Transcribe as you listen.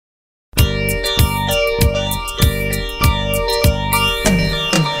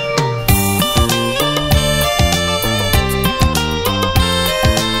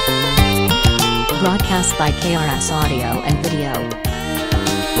by K.R.S Audio and Video.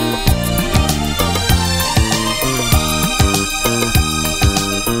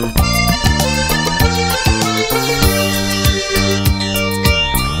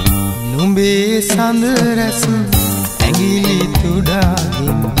 Numbe sandaras ඇඟිලි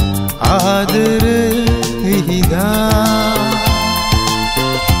තුඩාගෙන ආදර විහිදා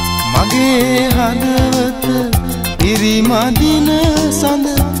මගේ හදවත ඉරිමදින සඳ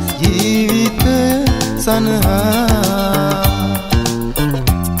ජීවිත සනහා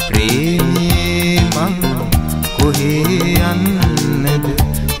ප්‍රේමී මං කොහේ යන්නද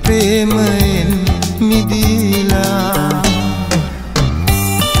ප්‍රේමයෙන් මිදිලා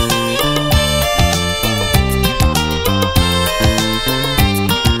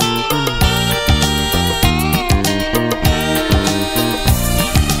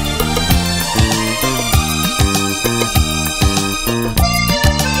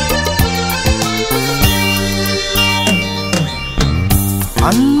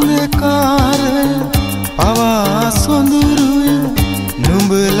අන්ධකාර පවා සොඳුරුය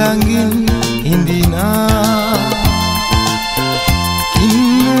නුඹ ළඟින් හිඳිනා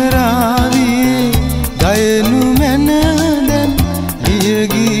කින්නරාවියේ ගයනු මැන දැන් ලිය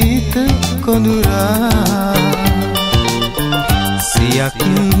ගීත කොඳුරා සියක්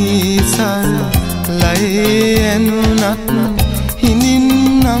හිසල් ලයේ ඇනුනත්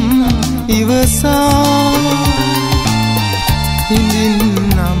හිඳින්නම් ඉවසා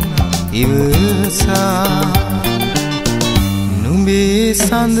හිඳින්නම් ඉවසා නුඹේ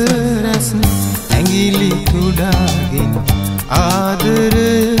සඳ රැස් ඇඟිලි තුඩාගෙන ආදර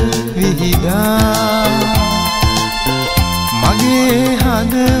විහිදා මගේ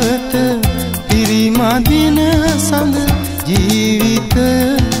හදවත පිරිමදින සඳ ජීවිත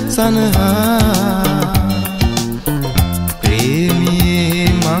සනහා ප්‍රේමියේ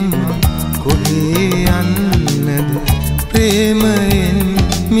මං කොහේ යන්නද ප්‍රේමයෙන්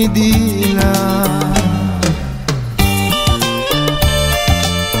මිදිලා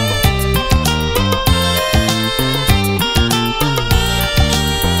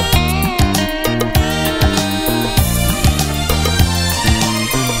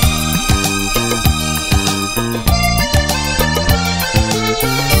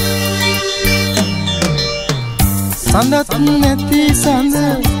සඳත් නැති සඳ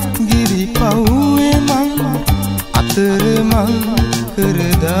ගිරි පවුවේ මං අතර මං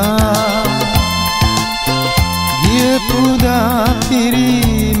කරදා ගිය පුදා පිරි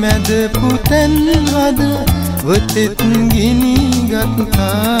මැද පුතෙන් හද වතෙත් ගිනි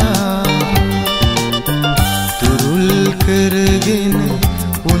ගත්තා තුරුල් කරගෙන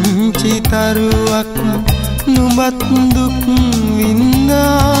පුංචි තරුවක් නුඹත් දුක්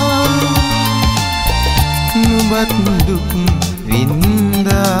වින්දා නුඹත් දුක්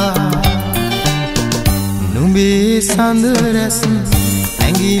වින්දා නුඹේ සඳ රැස්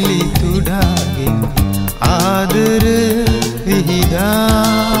ඇඟිලි තුඩාගෙන ආදර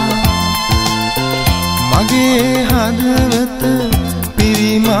විහිදා මගේ හදවත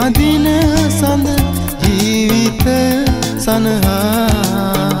පිරිමදින සඳ ජීවිත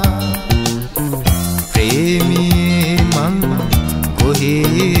සනහා ප්‍රේමියේ මං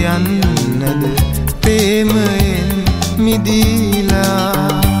කොහේ යන්නද ප්‍රේමයෙන්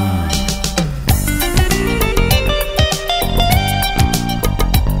මිදිලා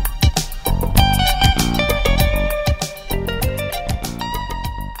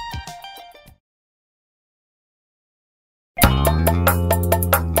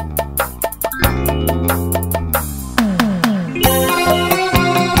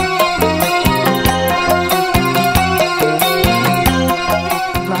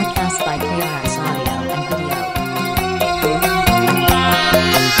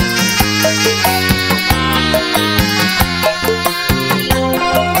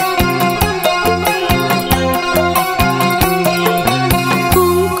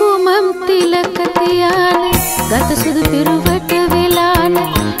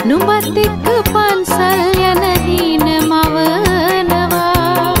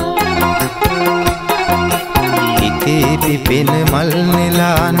පිපෙන මල්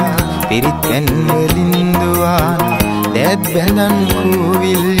නෙලාන පිරිත් වලින් දුවාන දැත් බැඳන්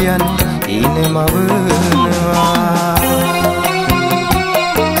කෝවිල් යන ඊන මවනවා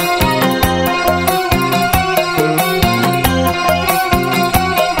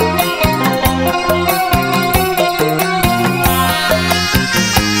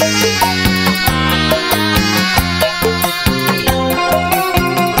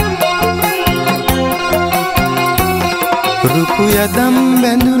රුපු යදම්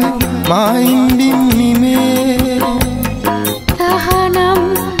බැඳුන මායින් බිම්මිමේ තහනම්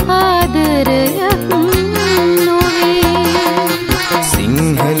ආදරයක්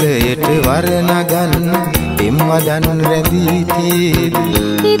වරණගන්න පෙම්වදන් රැඳී තියේදී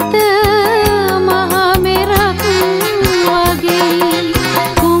හිත මහා මෙරක් වගේ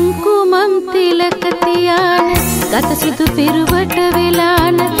කුංකුමම් තිලක තියාන ගත සුදු පිරුවට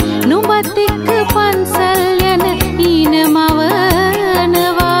වෙලාන නුඹත් එක්ක පන්සල් යන හීන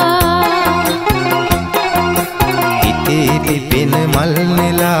මවනවා හිතේ පිපෙන මල්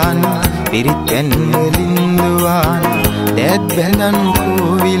නෙලාන පිරිත් පැන් වලින් දුවාන දැත් බැඳන්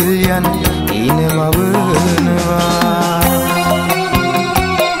කෝවිල් යන හීන මවනවා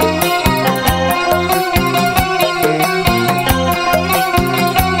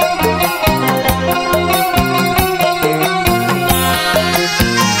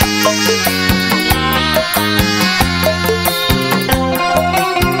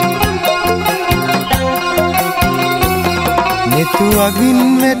වගින්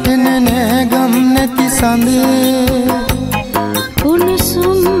වැටෙන නෑගම් නැති සඳ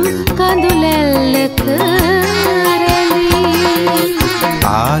උණුසුම් කඳුලැල්ලක රැඳී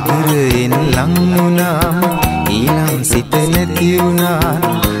ආදරයෙන් ලං වුණාම ඊළඟ සිත නැති වුණා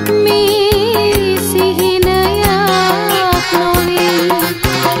මේ සිහිනයක් නොවේ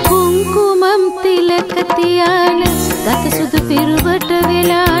කුංකුමම් තිලක තියාන ගත සුදු පිරුවට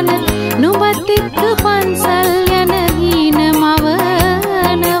වෙලාන නුඹත් එක්ක පන්සල් යන හීන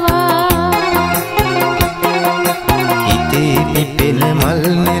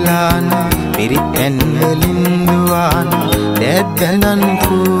මල් නෙලාන පිරිත් පැන් වලින් දුවාන දැත් බැඳන්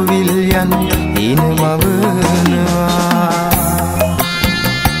කෝවිල් යන හීන මවනවා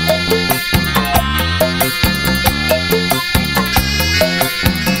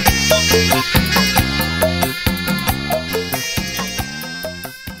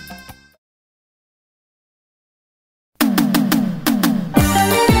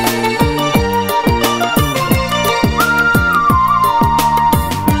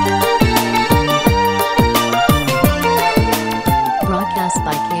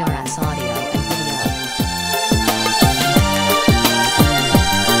by K.R.S. audio and video.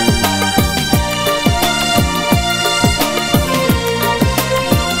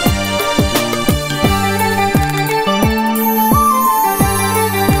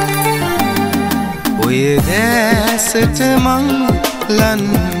 ඔය දැසට මං ලන්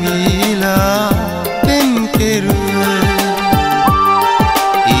වීලා පෙම් කෙරුවා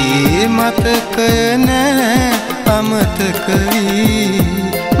ඒ මතකය නෑ අමතක වී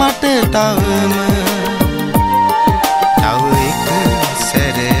මට තවම තව එක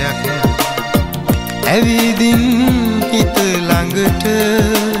සැරයක් ඇවිදින් හිත ළඟට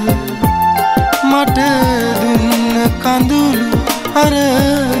මට දුන්න කඳුළු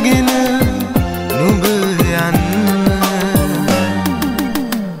අරගෙන නුඹ යන්න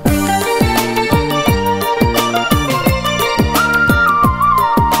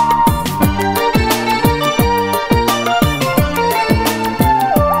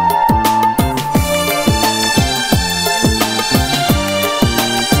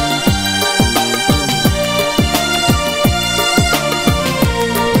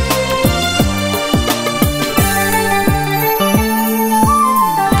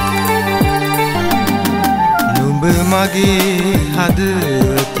මගේ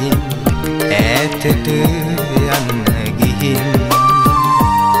හදවතින් ඈතට යන්න ගිහින්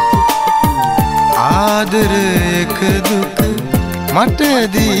ආදරයක දුක මට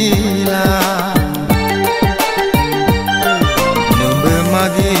දීලා නුඹ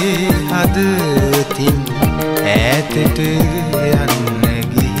මගේ හදවතින් ඈතට යන්න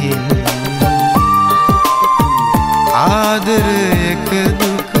ගිහින් ආදරයක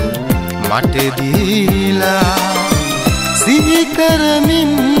දුක මට දීලා සිහි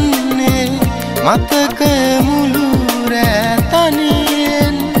කරමින්නේ මතකය මුළු රෑ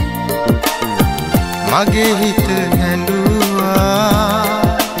තනියෙන් මගේ හිත හැඬුවා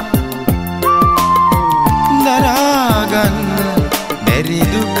දරාගන්න බැරි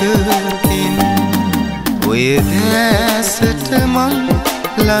දුකකින් ඔය දැසට මං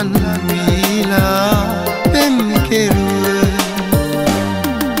ලන් වීලා පෙම් කෙරුවා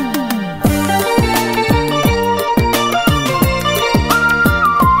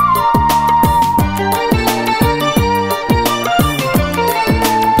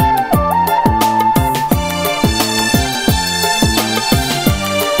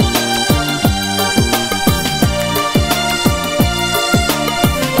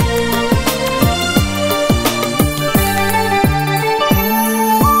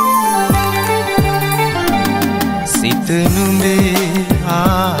නුඹේ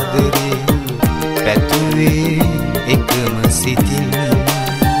ආදරේ පැතුවේ එකම සිතින්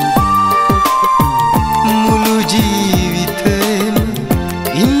මුළු ජීවිතේම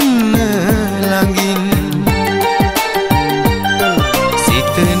ඉන්න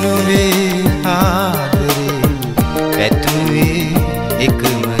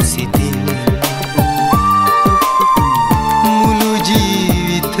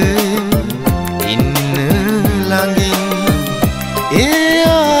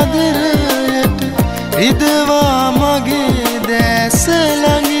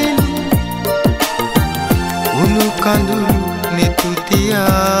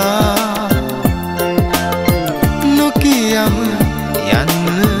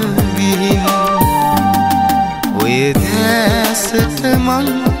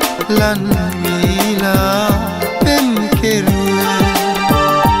ලන් වීලා පෙම් කෙරුවා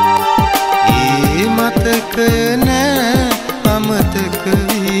ඒ මතකය නෑ අමතක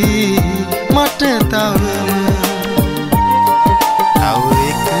වී මට තවම තව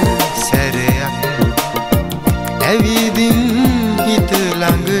එක සැරයක් ඇවිදින් හිත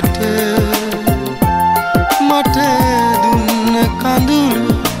ළඟට මට දුන්න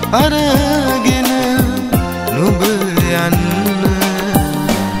කඳුළු අරගෙන නුඹ යන්න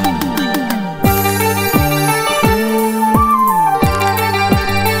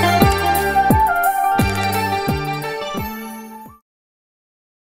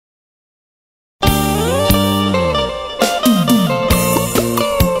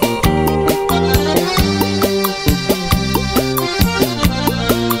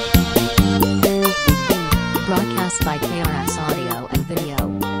Broadcast by K.R.S. Audio and Video.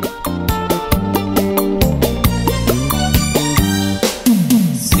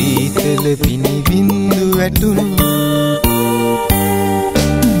 සීතල පිනි බින්දු වැටුණු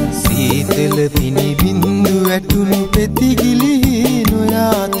සීතල පිනි බින්දු වැටුණු පෙතිගිලි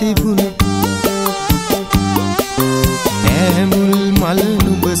නොයා තිබුණු නෑමුල් මල්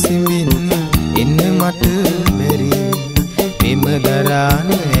නුඹ සිඹින්න එන්න මට බැරි මෙම දරාන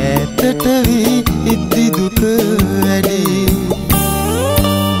ඈතට වී ඉද්දි දුක වැඩි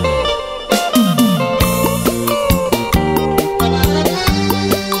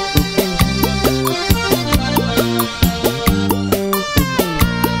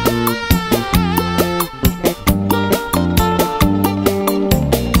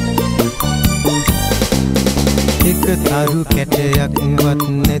එක තරු කැටයක්වත්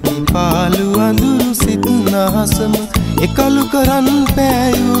නැති පාළු අඳුරු සිත් නහසම එකලු කරන්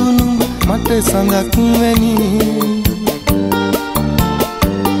පෑයුණු මට සඳක් වැනි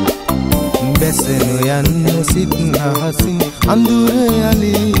බැසනු යන්න සිත් නහසින් අඳුර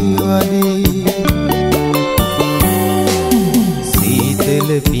යලි වදී සීතල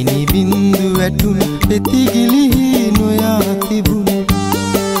පිනි බින්දු වැටුණු පෙතිගිලි නොයා තිබුණු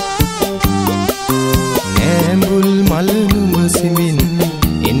නෑඹුල් මල් නුඹ සිමින්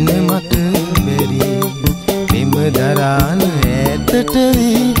එන්න මට බැරි මෙම දරාන ඈතට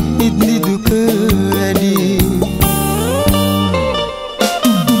වී ඉද්දි දුක වැඩි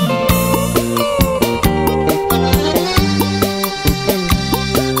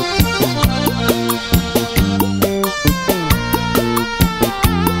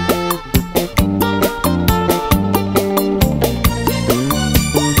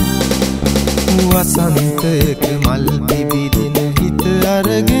වසන්තයක මල් පිබිදෙන හිත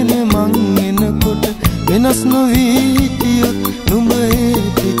අරගෙන මං එනකොට වෙනස් නොවී හිටියොත් නුඹ ඒ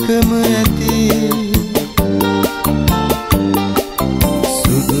ටිකම ඇති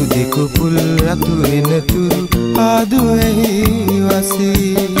සුදු දෙකුපුල් රතු වෙනතුරු ආදු ඇහි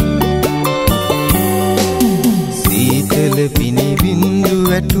වසී සීතල පිනි බින්දු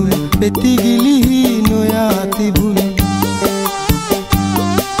වැටුණු පෙතිගිලි නොයා තිබුණු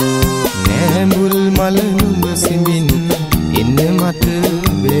නෑඹුල් මල නුඹ සිඹින්න එන්න මට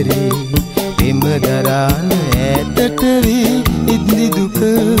බැරි මෙම දරාන ඈතට වී ඉද්දි දුක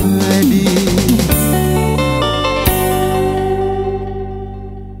වැඩි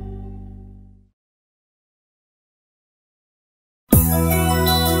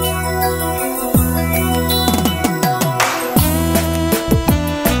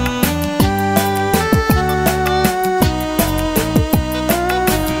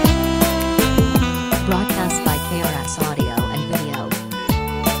Broadcast by K.R.S. Audio and Video.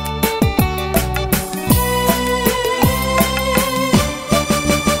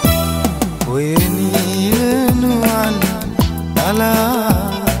 ඔය නීලනුවන් අලා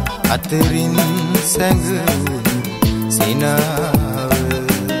අතරින් සැඟවුණු සිනාව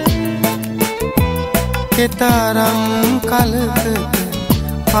කෙතරම් කලකට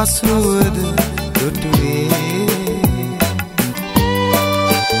පසුවද දුටුවේ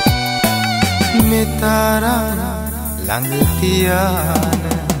මෙතරම් ළඟ තියාන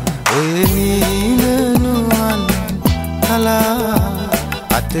ඔය නීලනුවන් අලා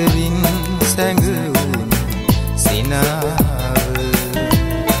අතරින් සැඟවුණු සිනාව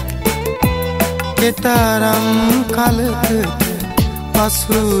කෙතරම් කලකට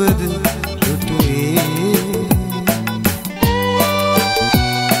පසුවද දුටුවේ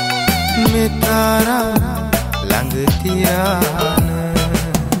මෙතරම් ළඟ තියාන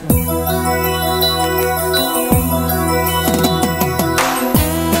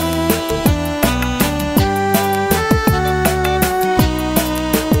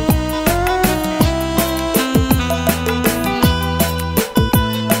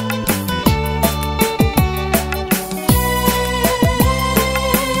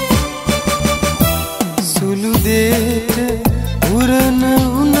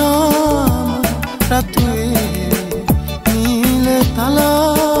රතුවේ නීල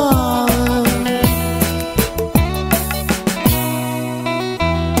තලාව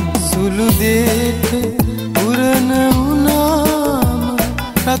සුළු දෙට උරන වුණාම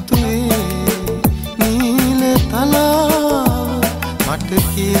රතුවේ නීල තලාව මට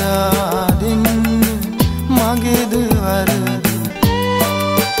කියා දෙන්න මගේද වරද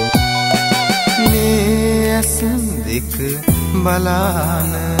මේ ඇස් දෙක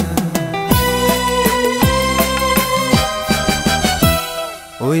බලාන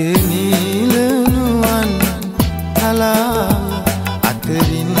ඔය නීල නුවන් තලාව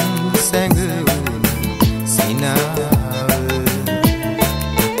අතරින් සැඟවුණු සිනාව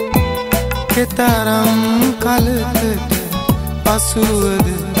කෙතරම් කලකට පසුවද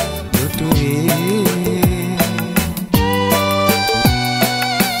දුටුවේ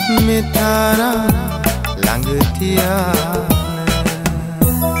මෙතරම් ළඟ තියාන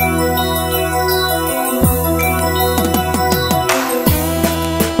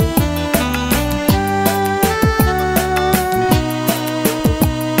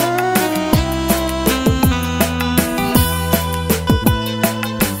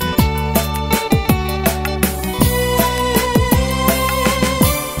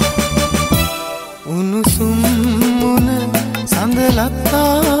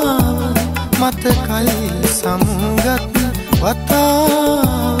ලතාව මතකයි සමුගත්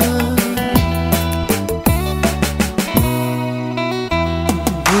වතාව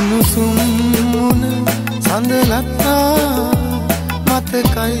උණුසුම් මුණ සඳ ලතාව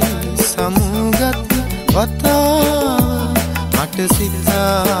මතකයි සමුගත් වතාව මට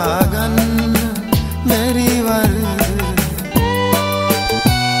සිතා ගන්න බැරි වරද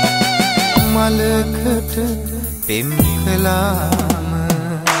මලකට පෙම් කළාම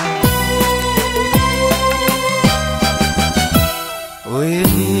ඔය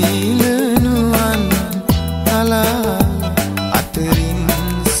නීල නුවන් තලාව අතරින්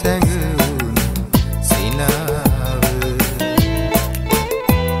සැඟවුණු සිනාව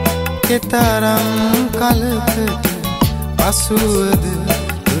කෙතරම් කලකට පසුවද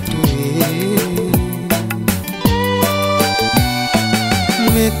දුටුවේ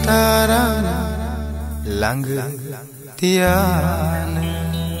මෙතරම් ළඟ තියාන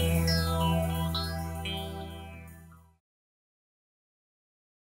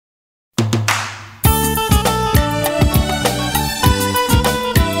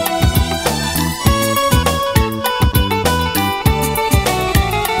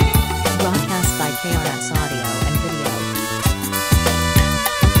Broadcast by K.R.S. Audio and Video.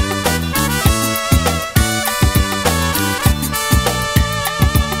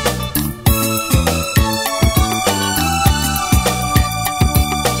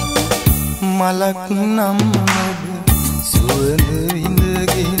 මලක් නම් ඔබ සුවඳ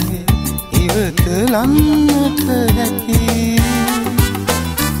විඳගෙන ඉවත ලන්නට හැකි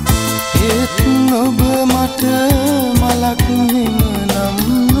ඒත් ඔබ මට මලක් හිම නම්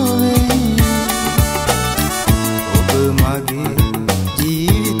නොවේ ඔබ මගේ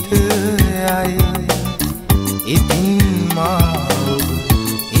ජීවිතයයි ඉතින් මා ඔබ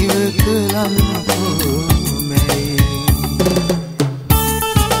ඉවත ලන්නකෝ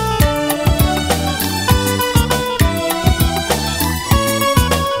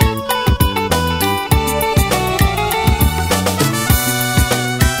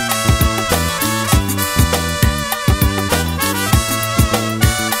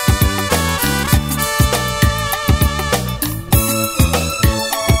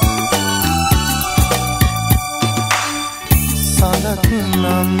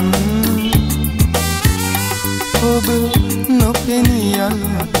නම් ඔබ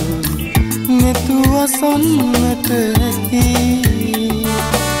නොපෙනියන්නට මෙතුව සොන්නට හැකි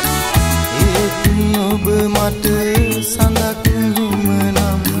ඒත් ඔබ මට සඳක් හිම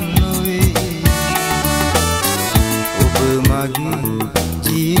නම් නොවේ ඔබ මගේ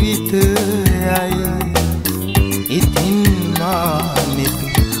ජීවිතයයි ඉතින් මා මෙතු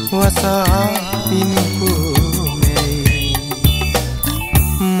වසා පිනිකෝ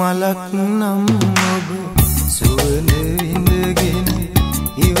මලක් නම් ඔබ සුවඳ විඳගෙන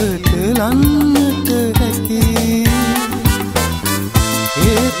ඉවත ලන්නට හැකි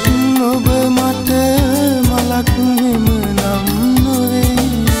ඒත් ඔබ මට මලක් හිම නම් නොවේ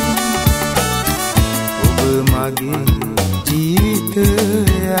ඔබ මගේ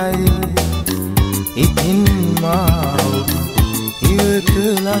ජීවිතයයි ඉතින් මා ඔබ ඉවත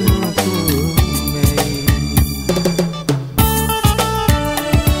ලන්නකෝ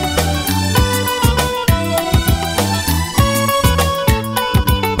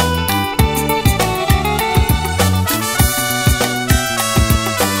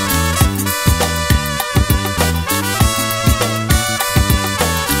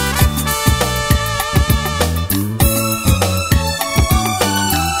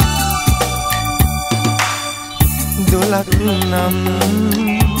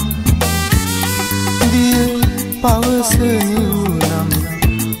දිය පවසනිවුනම්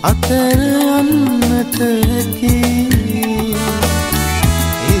අතර යන්නට හැකි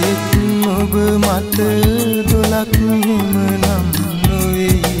ඒත් ඔබ මට දොලක් හිමනම්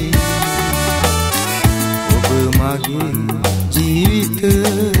නොවේ ඔබ මගේ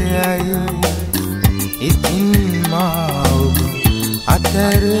ජීවිතයයි ඉතින් මා ඔබ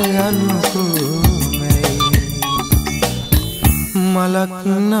අතර යන්නකෝමයි මලක්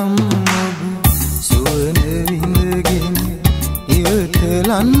නම් ඔබ සුවඳ විඳගෙන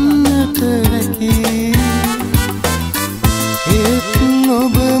ඉවතලන්නට හැකි ඒත්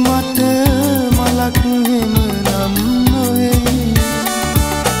ඔබ මට මලක් හිමනම් නොවේ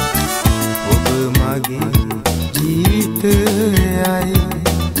ඔබ මගේ ජීවිතයයි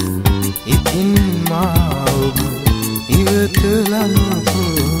ඉතින් මා ඔබ ඉවතලන්නකෝමයි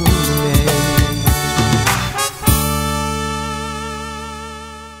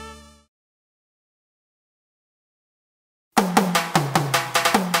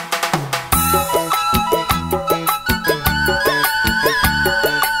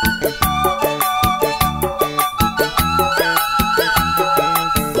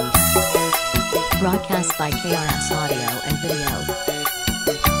Broadcast by K.R.S. Audio and Video.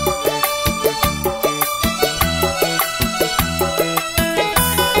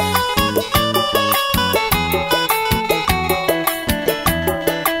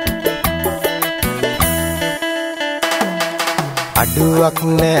 අඩුවක්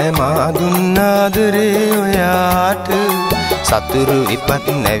නෑ මා දුන්නාදරේ ඔයාට සතුරු ඉපත්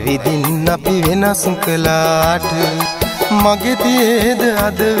නැවිදින් අපි වෙනස් කළාට මගේ තියේද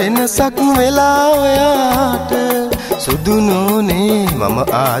අද වෙනසක් වෙලා ඔයාට සුදු නෝනේ මම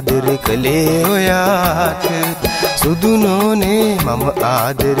ආදර කළේ ඔයාට සුදු නෝනේ මම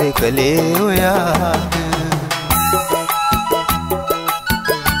ආදර කළේ ඔයාට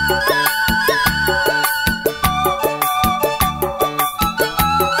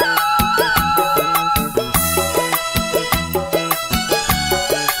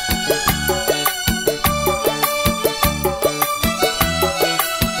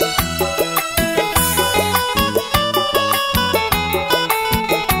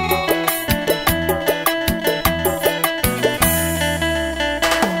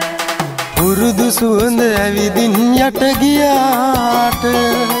පුරුදු සුවඳ ඇවිදින් යට ගියාට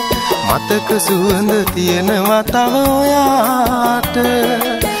මතක සුවඳ තියෙනවා තව ඔයාට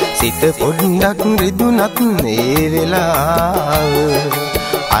සිත පොඩ්ඩක් රිදුනත් ඒ වෙලාව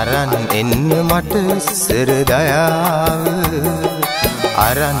අරන් එන්න මට ඉස්සර දයාව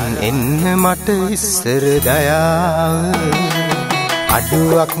අරන් එන්න මට ඉස්සර දයාව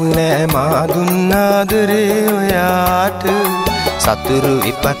අඩුවක් නෑ මා දුන්නාදරේ ඔයාට සතුරු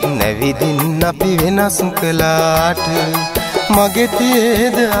ඉපත් නැවිදින් අපි වෙනස් කළාට මගේ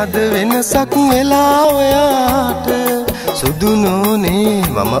තියේද අද වෙනසක් වෙලා ඔයාට සුදු නෝනේ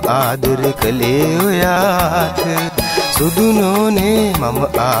මම ආදර කළේ ඔයාට සුදු නෝනේ මම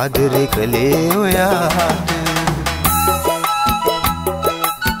ආදර කළේ ඔයාට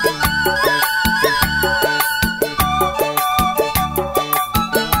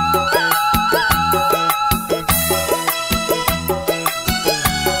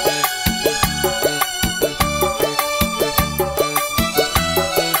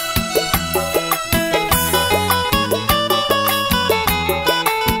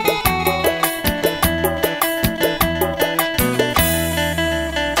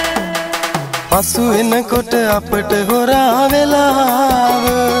පසු එනකොට අපට හොරා වෙලාව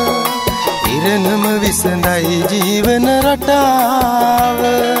ඉරණම විසඳයි ජීවන රටාව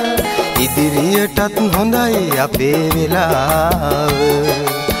ඉදිරියටත් හොඳයි අපේ වෙලාව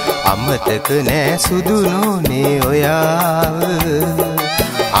අමතක නෑ සුදු නෝනේ ඔයාව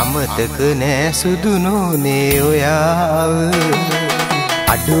අමතක නෑ සුදු නෝනේ ඔයාව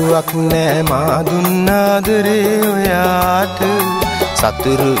අඩුවක් නෑ මා දුන්නාදරේ ඔයාට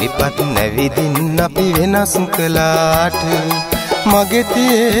සතුරු ඉපත් නැවිදින් අපි වෙනස් කළාට මගේ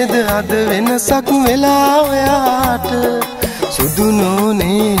තියේද අද වෙනසක් වෙලා ඔයාට සුදු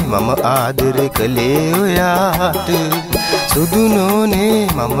නෝනේ මම ආදර කළේ ඔයාට සුදු නෝනේ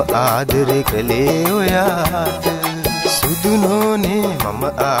මම ආදර කළේ ඔයාට සුදු නෝනේ මම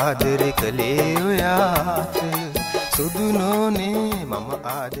ආදර කළේ ඔයාට සුදු නෝනේ මම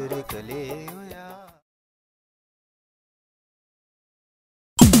ආදර කළේ ඔයාට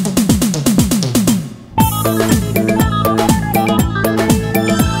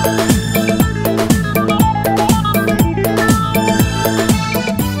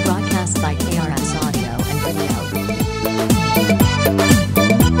Broadcast by K.R.S. Audio and Video.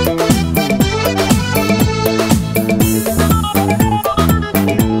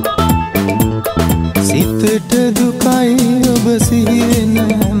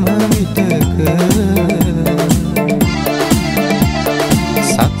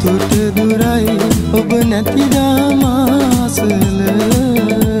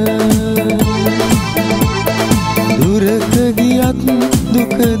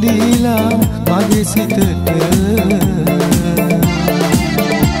 මගේ සිතට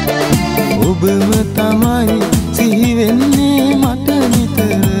ඔබම තමයි සිහි වෙන්නේ මට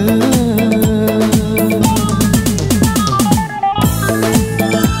නිතර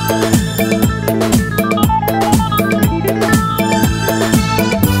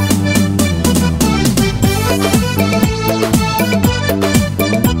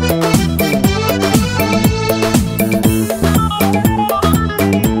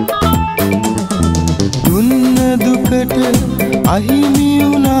අහිමි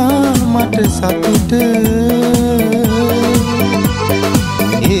වුණා මට සතුට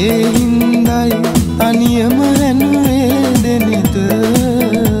ඒ හින්දයි තනියම හැනුවේ දෙනෙත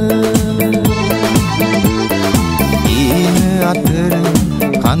ඊන අතර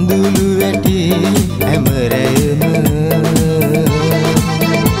කඳුළු වැටේ හැමරයම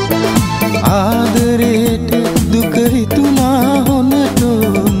ආදරේට දුක හිතුණා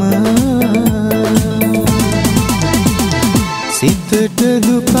හොනටම සිතට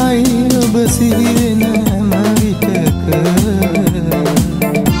දුකයි ඔබ සිහිවෙන හැම විටක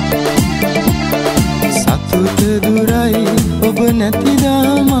සතුට දුරයි ඔබ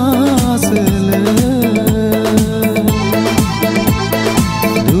නැතිදා මාසල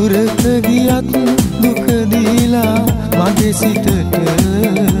දුරක ගියත් දුක දීලා මගේ සිතට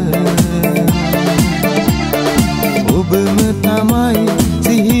ඔබම තමයි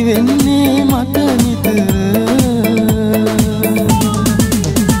සිහිවෙන්නේ මට නිතර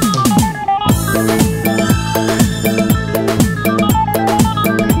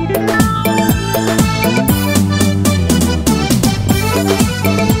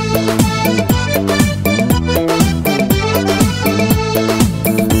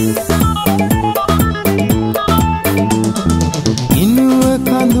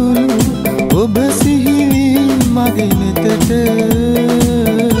ඔබ සිහිවී මගේ නෙතට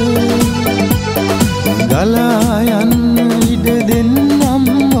ගලා යන්න ඉඩ දෙන්නම්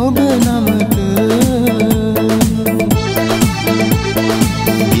ඔබ නමට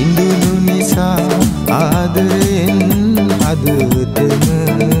බිඳුණු නිසා ආදරෙන් හදවතම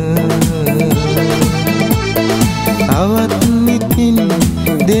තවත් මිතින්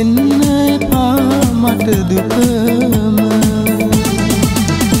දෙන්න එපා මට දුකම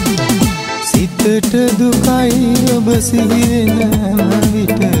සිතට දුකයි ඔබ සිහිවෙන හැම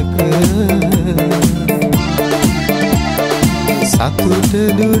විටක සතුට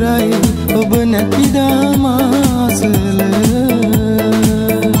දුරයි ඔබ නැතිදා මාසල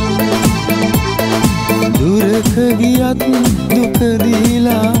දුරක ගියත් දුක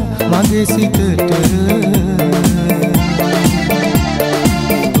දීලා මගේ සිතට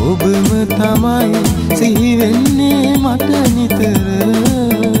ඔබම තමයි සිහිවෙන්නේ මට නිතර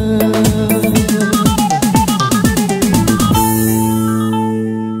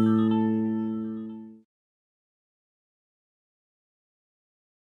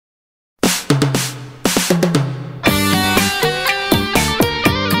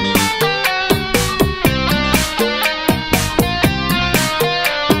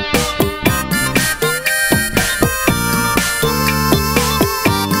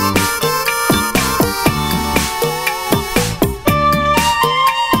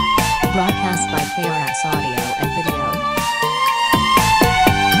Broadcast by K.R.S. Audio and Video.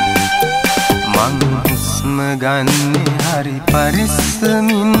 මං හුස්ම ගන්නේ හරි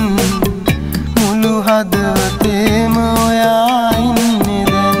පරිස්සමින් මුළු හදවතේම ඔයා ඉන්නේ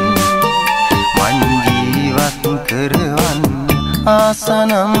දැන් මං ජීවත් කරවන්න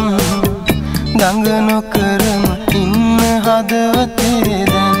ආසනම් දඟ නොකරම ඉන්න හදවතේ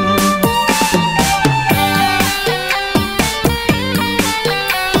දැන්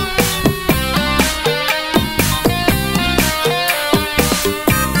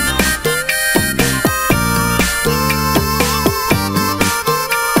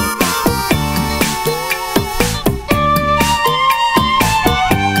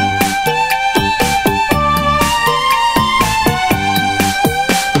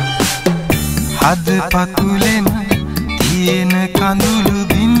අද පතුලෙම තියෙන කඳුළු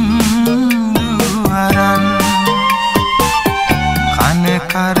බින්දු අරන් කන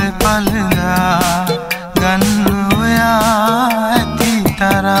කර පළඳා ගන්න ඔයා ඇති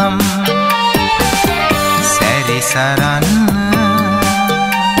තරම් සැරිසරන්න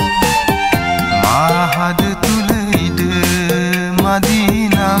මාහද තුල ඉඩ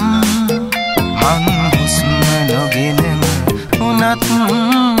මදිනම් මං හුස්ම නොගෙනම උනත්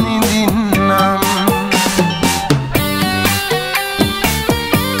නිදින්නම්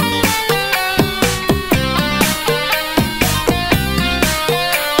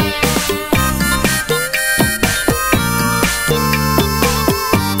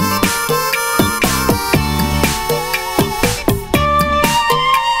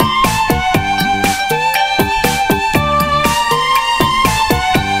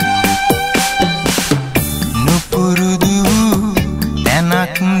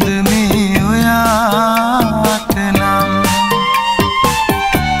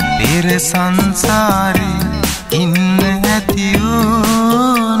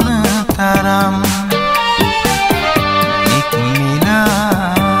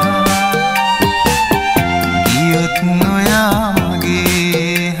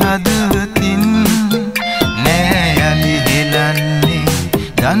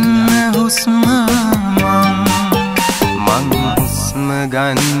ගන්න හුස්ම මං හුස්ම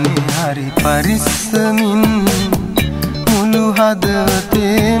ගන්නේ හරි පරිස්සමින් මුළු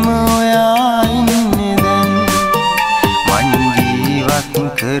හදවතේම ඔයා ඉන්නේ දැන් මං ජීවත්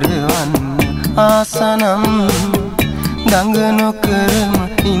කරවන්න ආසනම් දඟ නොකරම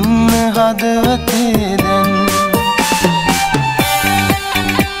ඉන්න හදවතේ දැන්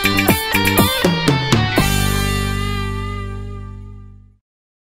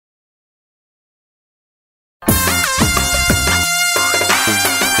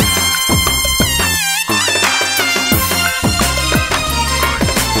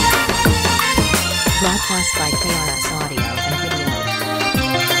Broadcast by K.R.S. Audio and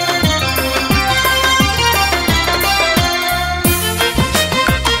Video.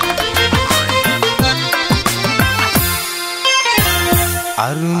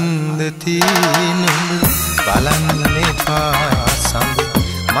 අරුන්දති නුඹ බලන්න එපා සඳ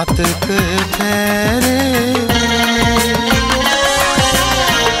මතක තැරේ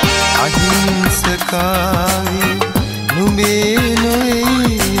අහිංසකාවි නුඹේ නොයි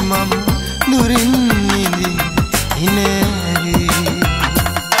මම දුරින් නිදි ඉනේරි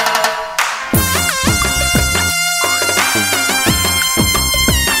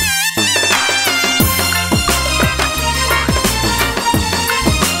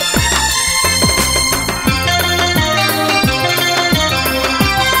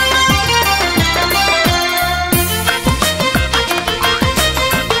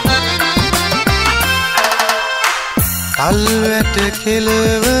කල්වැට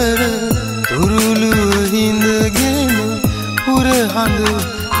කෙලවර තුරුළු හිඳගෙන පුරහඳ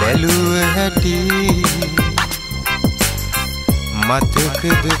බැලුව හැටි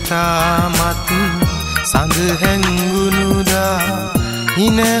මතකද තාමත් සඳ හැංගුණුදා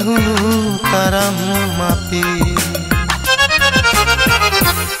හිනැහුණු තරම් අපි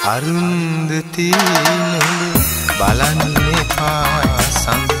අරුන්දති නුඹ බලන්න එපා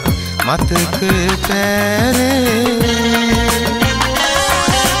සඳ මතක පැරේ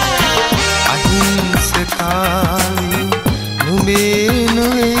අහිංසකාවි නුඹේ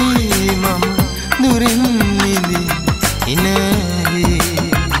නොයි මම දුරින් නිදි ඉනේරි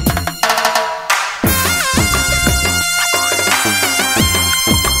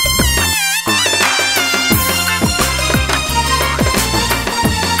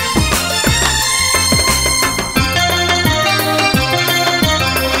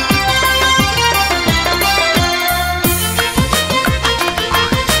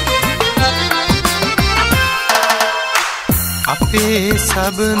අපේ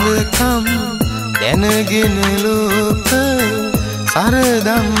සබඳකම් දැනගෙන ලෝක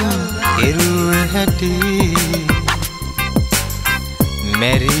සරදම් කෙරුව හැටි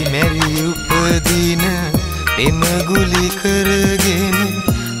මෙරි මෙරි උපදින පෙම ගුලි කරගෙන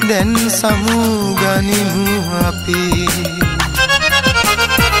දැන් සමුගනිමු අපි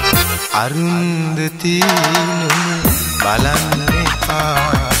අරුන්දති නුඹ බලන්න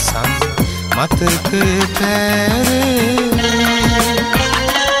එපා සඳ මතක පැරේ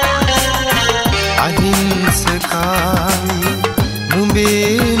අහිංසකාවි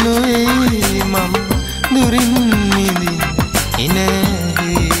නුඹේ නොයි මම දුරින් නිදි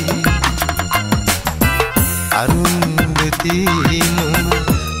ඉනේරි අරුන්දති නුඹ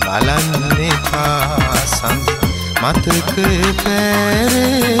බලන්න එපා සඳ මතක පැරේ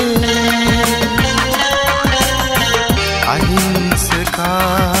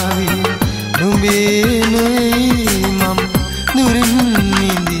අහිංසකාවි නුඹේ නොයි මම දුරින්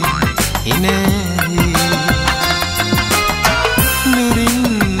නිදි ඉනේරි දුරින්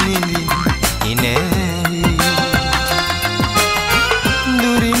නිදි ඉනේරි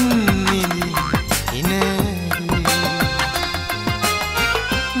දුරින් නිදි ඉනේරි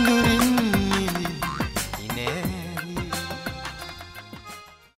දුරින් නිදි ඉනේරි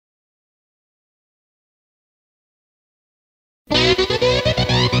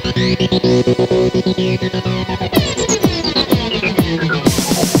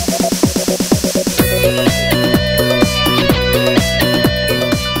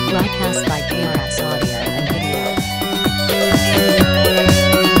Broadcast by K.R.S. Audio and Video.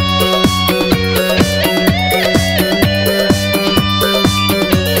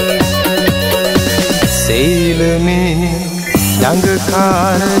 සේලමේ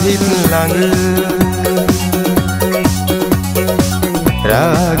ළඟකාර හිත් ළඟ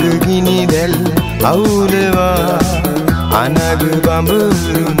රාග ගිනි දැල් අවුලවා අනග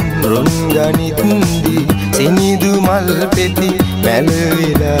බඹරුන් රුන් ගනිත්දි සිනිදු මල් පෙති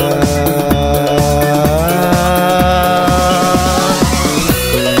මැලවිලා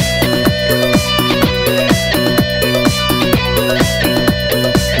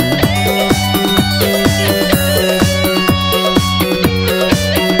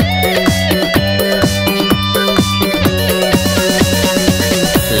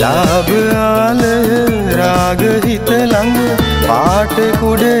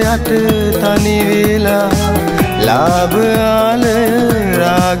කුඩ යට තනි වෙලා ලාභ ආල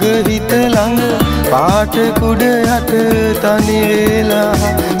රාග හිත ළඟ පාට කුඩ යට තනි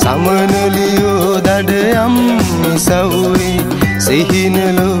වෙලා සමනලියෝ දඩයම් සවුයි සිහින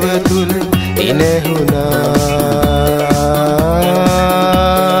ලොව තුල එනහුණා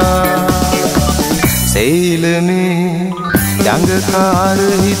සේලමේ ජංගකාර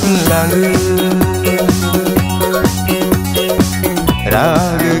හිත් ළඟ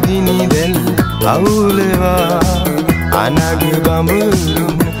රාග ගිනි දැල් අවුලවා අනග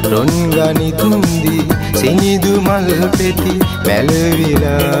බඹරුම් රොන් ගනිතුන්දි සිනිදු මල් පෙති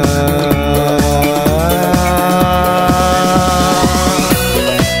මැලවිලා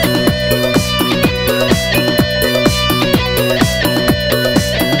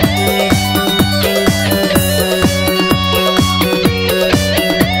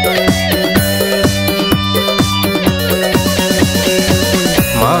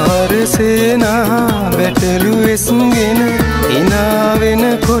වැටලු එස්ගෙන හිනා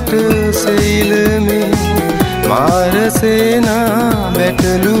වෙනකොට සෙයිලමේ මාරසේනා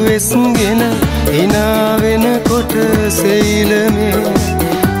වැටලු එස්ගෙන හිනා වෙනකොට සෙයිලමේ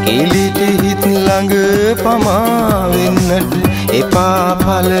කිලිටි හිත් ළඟ පමා වෙන්නට එපා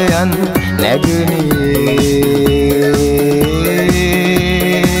ඵලයන් නැගනේ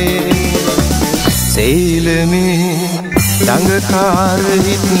සෙයිලමේ දඟකාර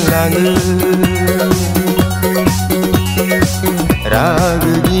හිත් ළඟ රාග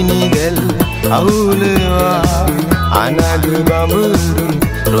ගිනි දැල් අවුලවා අනග බඹරුන්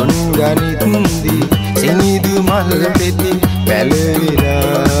රොන් ගනිතුන්දි සිනිදු මල් පෙති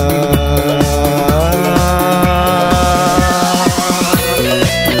පැලවිලා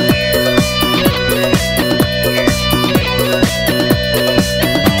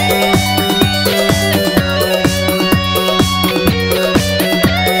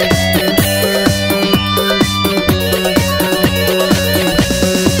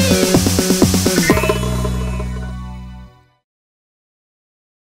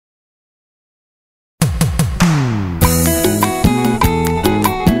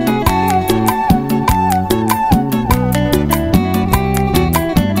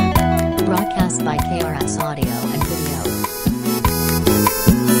by K.R.S. Audio and Video.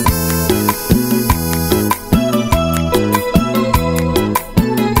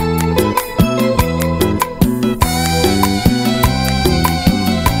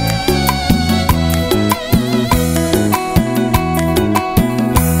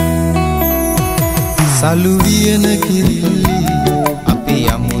 සලු වියන කිරිල්ලි අපි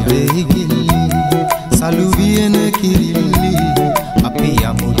යමුදෙහි ගිල්ලි සලු වියන කිරිල්ලි අපි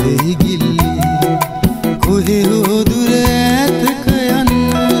යමුදෙහි ගිල්ලි කොහේ හෝ දුර ඈතක යන්න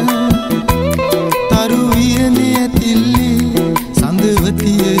තරු වියනේ ඇතිල්ලි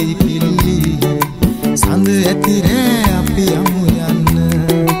සඳවතියයි පිල්ලි සඳ ඇතිරෑ අපි යමු යන්න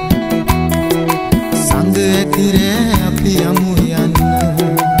සඳ ඇතිරෑ අපි යමු යන්න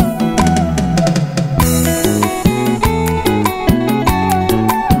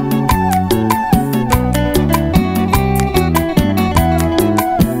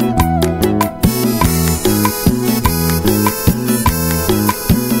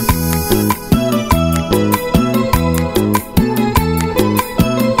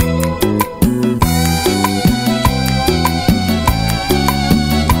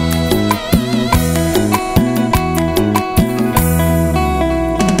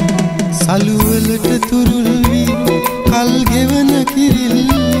සලුවලට තුරුල් වී කල් ගෙවන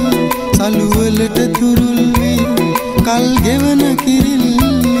කිරිල්ලි සලුවලට තුරුල් වී කල් ගෙවන කිරිල්ලි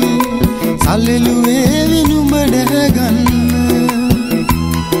සලෙලුවේ විනුඹ දැගන්න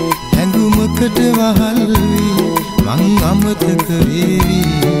ඇඟුමකට වහල් වී මං අමතක වේවි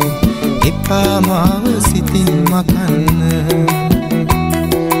එපා මාව සිතින් මකන්න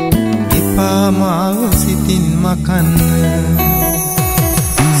එපා මාව සිතින් මකන්න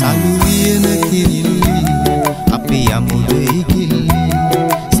සලු වියන කිරිල්ලි අපි යමුදෙහි ගිල්ලි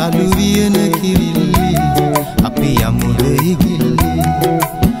සලු වියන කිරිල්ලි අපි යමුදෙහි ගිල්ලි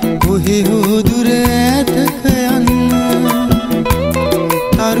කොහේ හෝ දුර ඈතක යන්න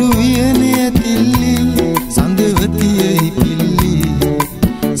තරු වියනේ ඇතිල්ලි සඳවතියෙහි පිල්ලි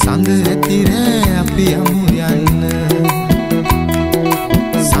සඳ ඇතිරෑ අපි යමු යන්න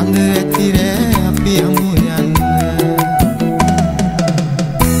සඳ ඇතිරෑ අපි යමු යන්න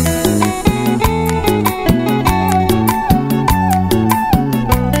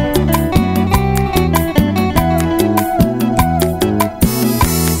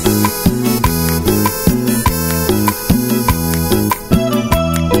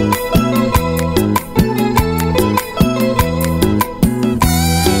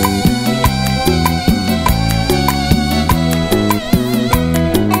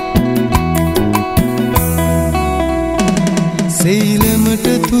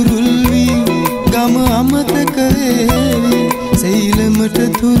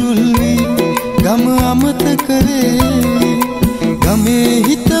තුරුල් වී ගම අමතක වේ ගමේ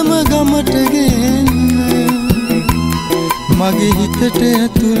හිතම ගමට ගෙන්න මගේ හිතට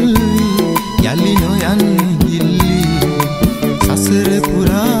ඇතුල් වී යලි නොයන් ගිල්ලි සසර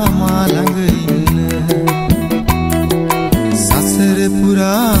පුරා මා ළඟ ඉන්න සසර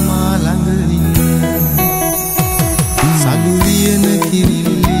පුරා මා ළඟ ඉන්න සලු වියන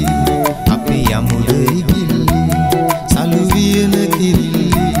කිරිල්ලි අපි යමුදයි ගිල්ලි සලු වියන කිරිල්ලි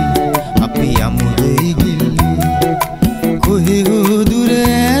අපි යමුදයි ගිල්ලි කොහේ හෝ දුර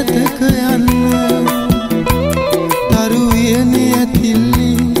ඈතක යන්න තරු වියන ඇතිල්ලි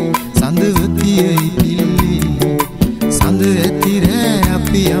සඳවතියයි පිල්ලි සඳ ඇති රෑ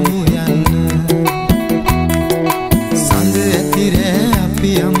අපි යමු යන්න සඳ ඇති රෑ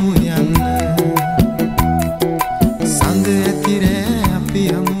අපි යමු යන්න සඳ ඇති රෑ අපි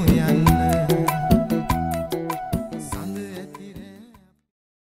යමු යන්න සඳ ඇති රෑ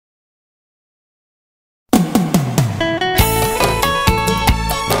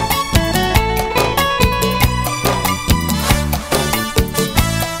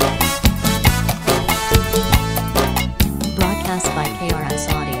Broadcast by K.R.S.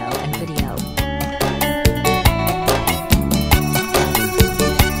 Audio and Video.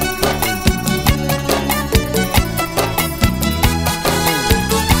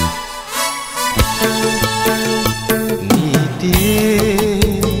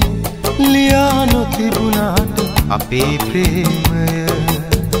 නීතියේ ලියා නොතිබුණාට අපේ ප්‍රේමය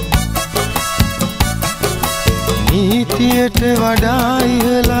නීතියට වඩා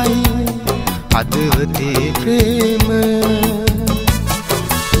ඉහළයි හදවතේ ප්‍රේමය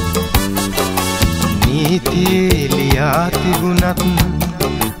නීතියේ ලියා තිබුණත්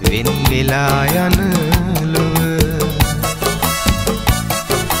වෙන් වෙලා යන ලොව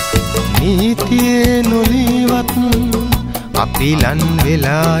නීතියේ නොලිවත් අපි ලන්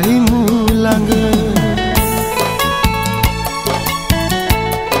වෙලා ඉමු ළඟ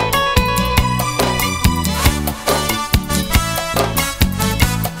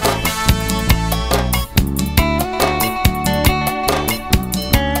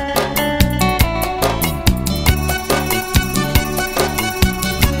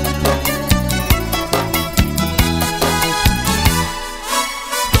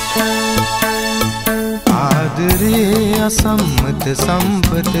සම්මත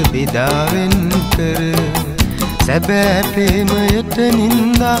සම්පත බෙදාවෙන් කර සැබෑ ප්‍රේමයට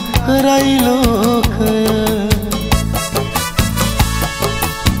නින්දා කරයි ලෝකය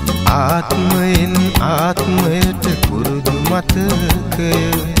ආත්මයෙන් ආත්මයට පුරුදු මතකය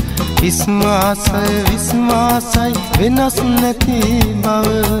විශ්වාසය විශ්වාසයි වෙනස් නැති බව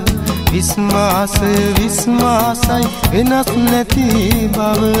විශ්වාසය විශ්වාසයි වෙනස් නැති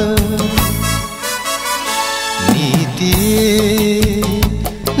බව නීතියේ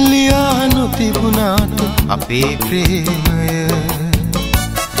ලියා නොතිබුණාට අපේ ප්‍රේමය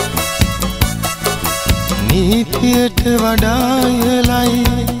නීතියට වඩා ඉහළයි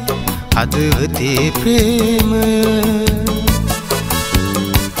හදවතේ ප්‍රේමය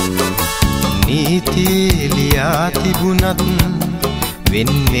නීතියේ ලියා තිබුණත්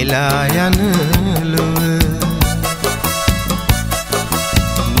වෙන් වෙලා යන ලොව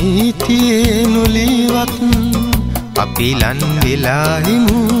නීතියේ නොලිවත් අපි ලන් වෙලා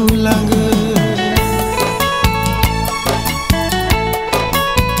හිමු ළඟ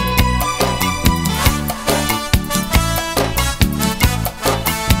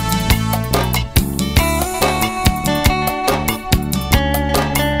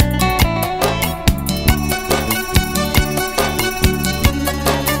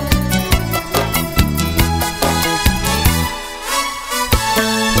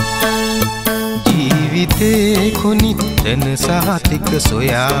කොනිටන සහතික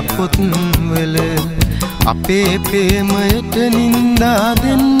සොයා පොත්වල අපේ ප්‍රේමයට නින්දා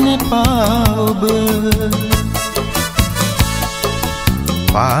දෙන්න එපා ඔබ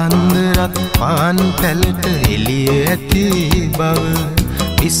පාන්දරත් පාන් පැලට එළිය ඇති බව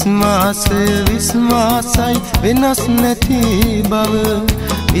විශ්වාසය විශ්වාසයි වෙනස් නැති බව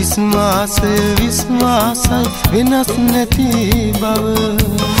විශ්වාසය විශ්වාසයි වෙනස් නැති බව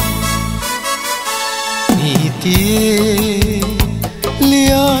නීතියේ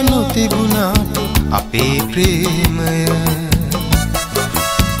ලියා නොතිබුණාට අපේ ප්‍රේමය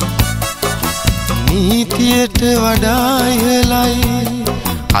නීතියට වඩා ඉහළයි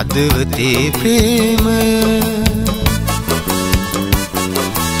හදවතේ ප්‍රේමය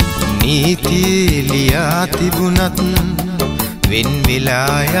නීතියේ ලියා තිබුණත් වෙන්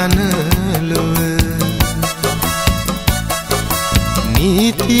වෙලා යන ලොව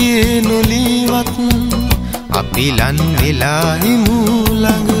නීතියේ නොලිවත් අපි ලන් වෙලා හිමු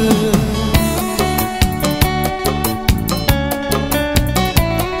ළඟ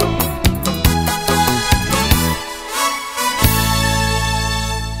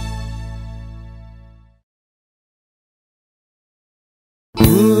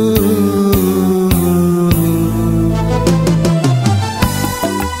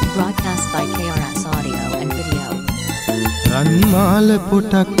Broadcast by K.R.S. Audio and Video. රන්මාල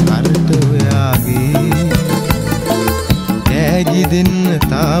පොටක් අරට ඔයාගේ ඈගි දෙන්න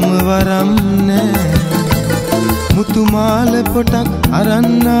තාම වරම් නෑ මුතුමාල පොටක් අරන්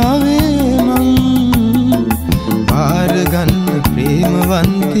ආවේ මං පාර ගන්න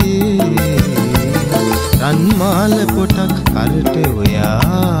ප්‍රේමවන්තී රන්මාල පොටක් අරට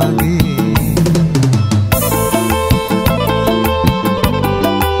ඔයාගේ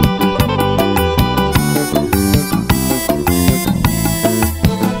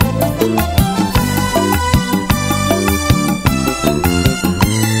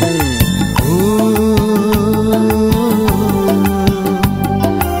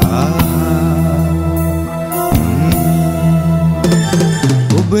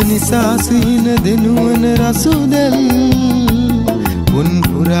නිසා සිහින දෙනුවන රසුදැල් උන්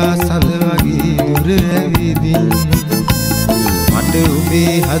පුරා සඳ වගේ දුර ඇවිදින් මට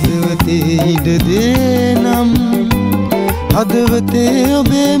ඔබේ හදවතේ ඉඩ දෙනම් හදවතේ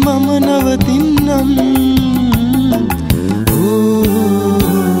ඔබේ මම නවතින්නම්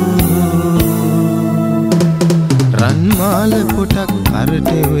රන්මාල පොටක් අරට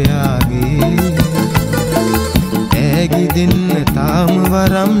ඔයාගේ ඈගි දෙන්න තාම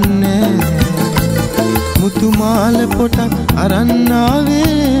වරම් නෑ මුතුමාල පොටක් අරන්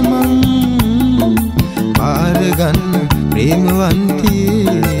ආවේ මං පාර ගන්න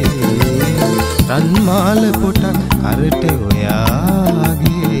ප්‍රේමවන්තියේ රන්මාල පොටක් අරට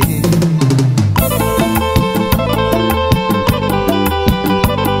ඔයාගේ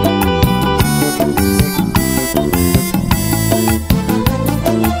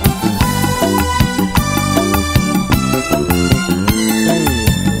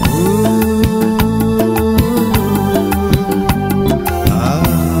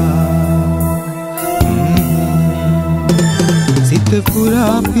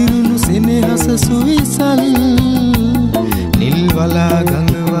පුරා පිරුණු සෙනෙහස සුවිසල් නිල් වලා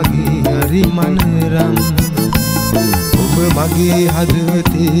ගඟ වගේ හරි මනරම් ඔබ මගේ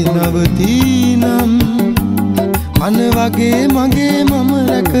හදවතේ නවතිනම් පන වගේ මගේ මම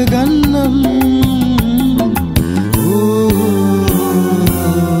රැක ගන්නම්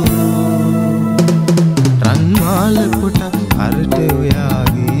රන්මාල පොටක් අරට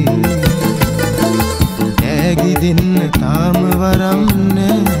ඔයාගේ ඈගි දෙන්න තාම වරම්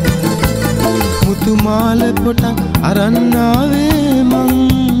නෑ මුතුමාල පොටක් අරන් ආවේ මං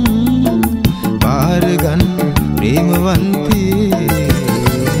පාර ගන්න ප්‍රේමවන්තියේ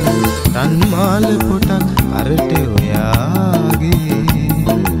රන්මාල පොටක් අරට ඔයාගේ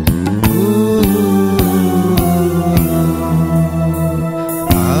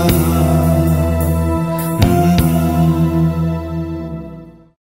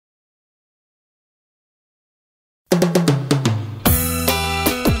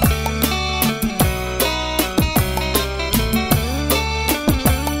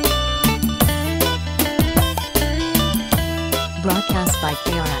Broadcast by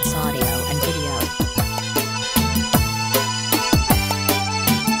K.R.S. Audio and Video.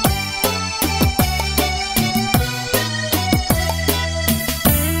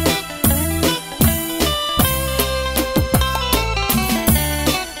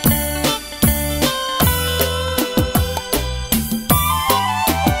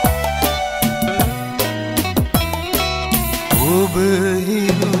 ඔබ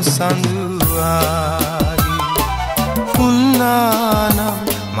හිරු සඳුවාගේ උන්නානම්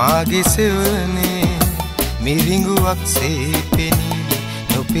මාගේ සෙවනේ මිරිඟුවක් සේ පෙනී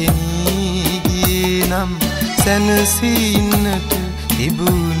නොපෙනී ගියේ නම් සැනසීන්නට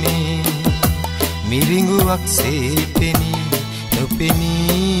තිබුණේ මිරිඟුවක් සේ පෙනී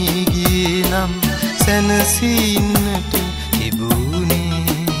නොපෙනී ගියේ නම් සැනසීන්නට තිබුණේ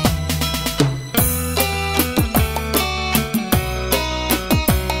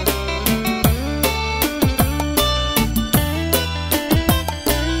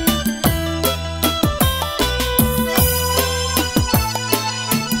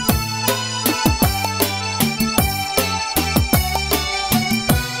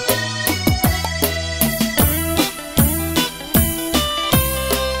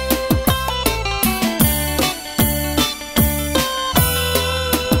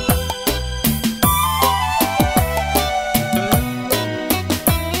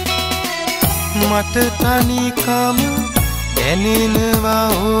මට තනිකම දැනෙනවා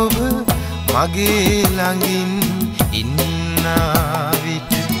ඔබ මගේ ළඟින් ඉන්නා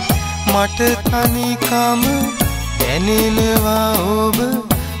විට මට තනිකම දැනෙනවා ඔබ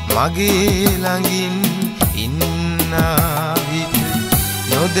මගේ ළඟින් ඉන්නා විට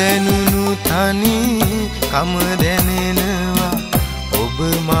නොදැනුණු තනිකම දැනෙනවා ඔබ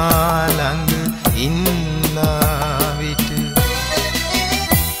මා ළඟ ඉන්නා විට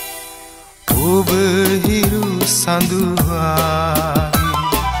ඔබ හිරු සඳුවාහි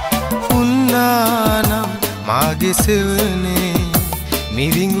උන්නානම් මාගේ සෙවනේ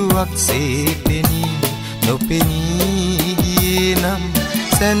මිරිඟුවක් සේ පෙනී නොපෙනී ගියේ නම්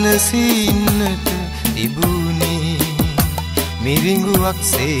සැනසෙන්නට තිබුණේ මිරිඟුවක්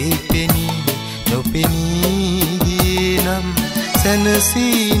සේ පෙනී නොපෙනී ගියේ නම්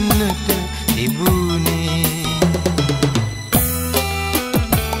සැනසෙන්නට තිබුණේ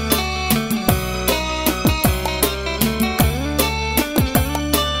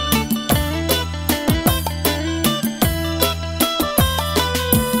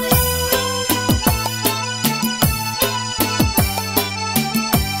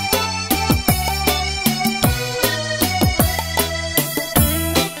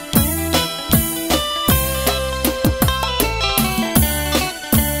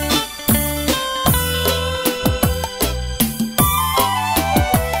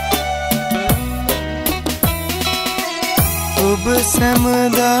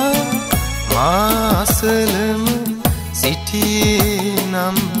සැමදා මාසලම සිටියේ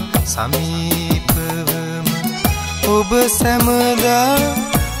නම් සමීපවම ඔබ සැමදා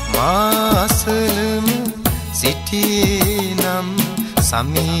මාසලම සිටියේ නම්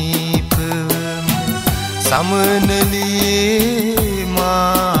සමීපවම සමනලියේ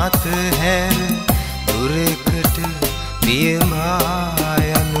මාත හැර දුරකට පියමා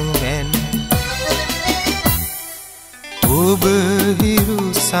යනු වැන්න ඔබ හිරු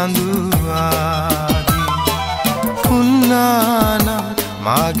සඳුවාහි උන්නානම්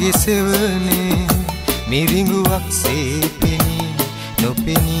මාගේ සෙවනේ මිරිඟුවක් සේ පෙනී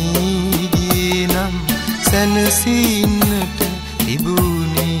නොපෙනී ගියේ නම් සැනසෙන්නට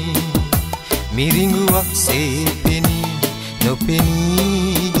තිබුණේ මිරිඟුවක් සේ පෙනී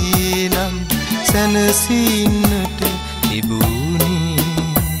නොපෙනී ගියේ නම් සැනසෙන්නට තිබුණේ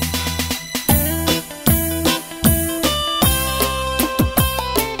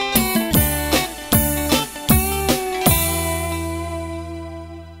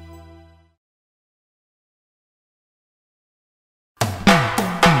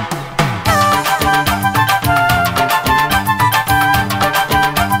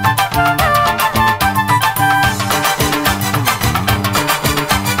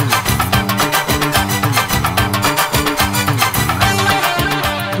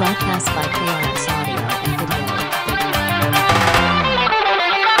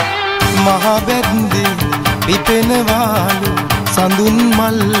පිපෙනවාලු සඳුන්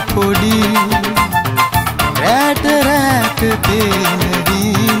මල් පොඩි රැට රැට පේන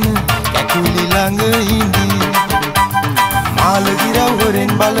දීන කැකුලි ළඟ ඉඳී මාළගිරව්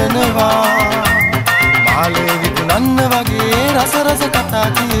හොරෙන් බලනවා මාළ විකුණන්න වගේ රස රස කතා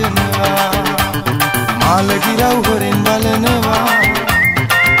කියනවා මාළගිරව් හොරෙන් බලනවා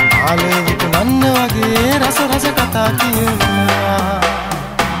මාළ විකුණන්න වගේ රස රස කතා කියනවා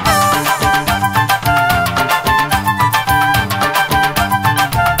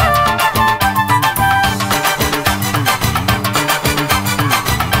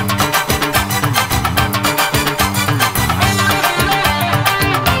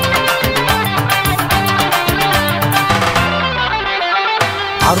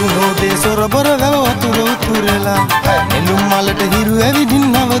අරුණෝදේ සොරබර වැව වතුර උතුරලා නෙළුම් මලට හිරු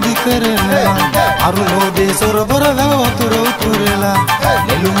ඇවිදින් අවදි කරනවා අරුණෝදේ සොරබර වැව වතුර උතුරලා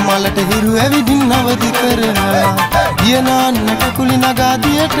නෙළුම් මලට හිරු ඇවිදින් අවදි කරනවා දියනාන්න කකුලි නගා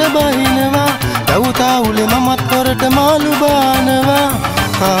දියට බහිනවා දවුතා උලේ මමත් කොරට මාළු බානවා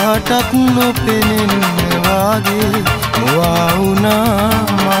කාටත් නොපෙනෙන්න වාගේ මුවා වුණා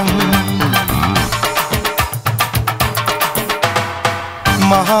මං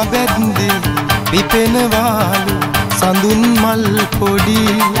මහා බැද්දේ පිපෙනවාලු සඳුන් මල් පොඩි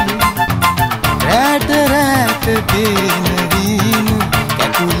රැට රැට පේන දීන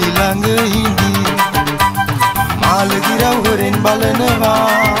කැකුලි ළඟ ඉඳී මාළගිරව් හොරෙන් බලනවා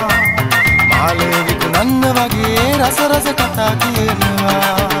මාළ විකුණන්න වගේ රස රස කතා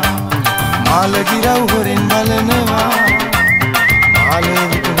කියනවා මාළගිරව් හොරෙන් බලනවා මාළ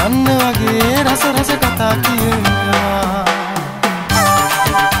විකුණන්න වගේ රස රස කතා කියනවා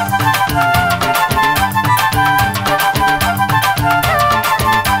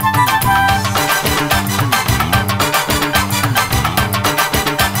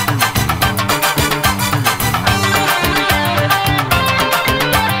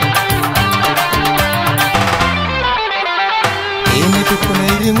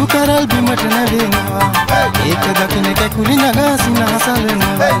කරල් බිමට නැවෙනවා ඒක දකින කැකුලි නගා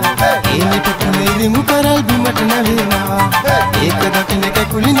සිනහසලනවා ඒ නිපුතුන ඉරිඟු කරල් බිමට නැවෙනවා ඒක දකින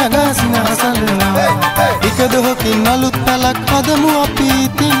කැකුලි නගා සිනහසලනවා එක දොහකින් අලුත් පැලක් හදමු අපි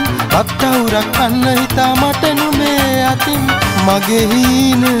ඉතින් අත්තවුරක් කන්න හිතා මට නුමේ අතින් මගේ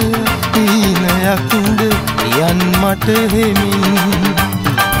හීනයක් උඹ යන් මට හෙමින්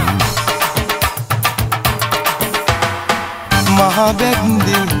මහා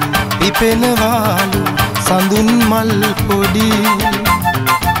බැද්දේ ඉපෙනවාලු සඳුන් මල් පොඩි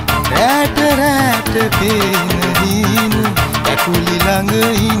රැට රැට පේන හීන ඇකුලි ළඟ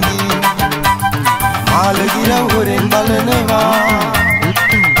ඉඳි මාළගිරව් හොරෙන් බලනවා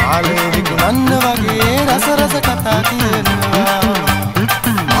මාළේ විකුණන්න වගේ රස රස කතා කියනවා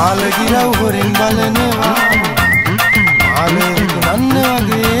මාළගිරව් හොරෙන් බලනවා මාළේ විකුණන්න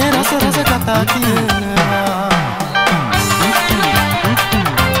වගේ රස රස කතා කියනවා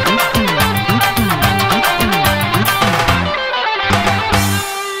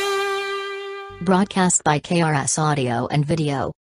Broadcast by K.R.S. Audio and Video.